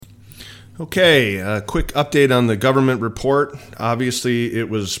Okay, a quick update on the government report. Obviously, it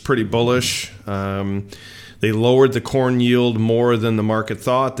was pretty bullish. They lowered the corn yield more than the market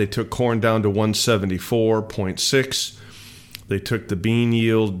thought. They took corn down to 174.6. They took the bean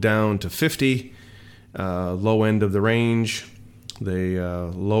yield down to 50, low end of the range. They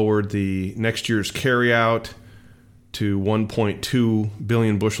lowered the next year's carryout to 1.2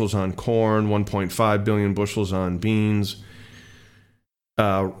 billion bushels on corn, 1.5 billion bushels on beans.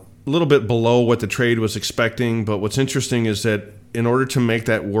 A little bit below what the trade was expecting, but what's interesting is that in order to make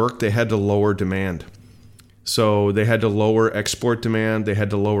that work, they had to lower demand. So they had to lower export demand, they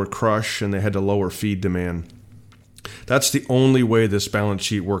had to lower crush, and they had to lower feed demand. That's the only way this balance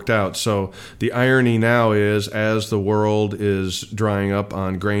sheet worked out. So the irony now is, as the world is drying up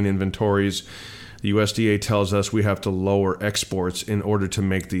on grain inventories, the USDA tells us we have to lower exports in order to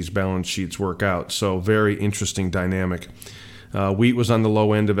make these balance sheets work out. So very interesting dynamic. Wheat was on the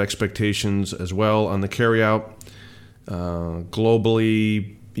low end of expectations as well on the carryout.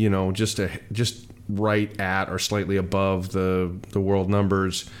 Globally, just right at or slightly above the world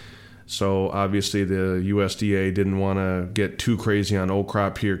numbers. So obviously the USDA didn't want to get too crazy on old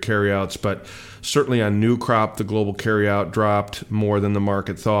crop here carryouts, but certainly on new crop, the global carryout dropped more than the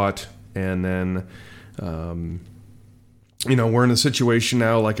market thought. And then, we're in a situation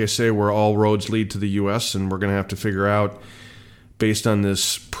now, like I say, where all roads lead to the U.S., and we're going to have to figure out, based on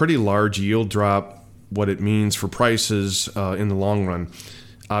this pretty large yield drop, what it means for prices in the long run.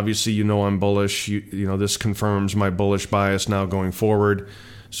 Obviously, I'm bullish. This confirms my bullish bias now going forward.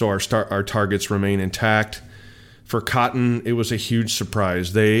 So our targets remain intact. For cotton, it was a huge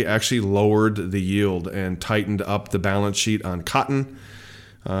surprise. They actually lowered the yield and tightened up the balance sheet on cotton.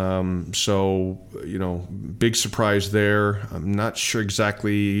 Big surprise there. I'm not sure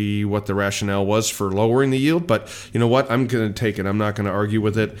exactly what the rationale was for lowering the yield, but you know what? I'm going to take it. I'm not going to argue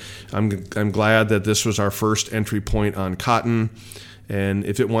with it. I'm glad that this was our first entry point on cotton. And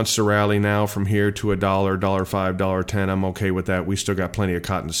if it wants to rally now from here to $1, $1.05, $1.10, I'm okay with that. We still got plenty of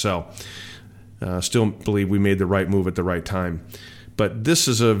cotton to sell. Still believe we made the right move at the right time. But this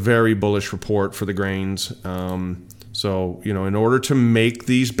is a very bullish report for the grains. So, in order to make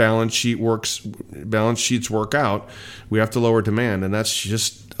these balance sheets work out, we have to lower demand. And that's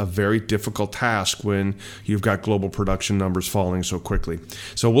just a very difficult task when you've got global production numbers falling so quickly.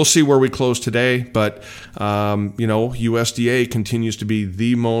 So we'll see where we close today. But, USDA continues to be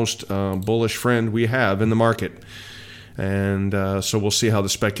the most bullish friend we have in the market. And so we'll see how the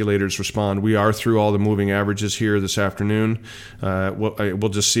speculators respond. We are through all the moving averages here this afternoon. We'll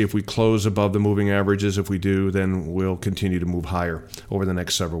just see if we close above the moving averages. If we do, then we'll continue to move higher over the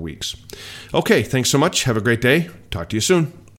next several weeks. Okay, thanks so much. Have a great day. Talk to you soon.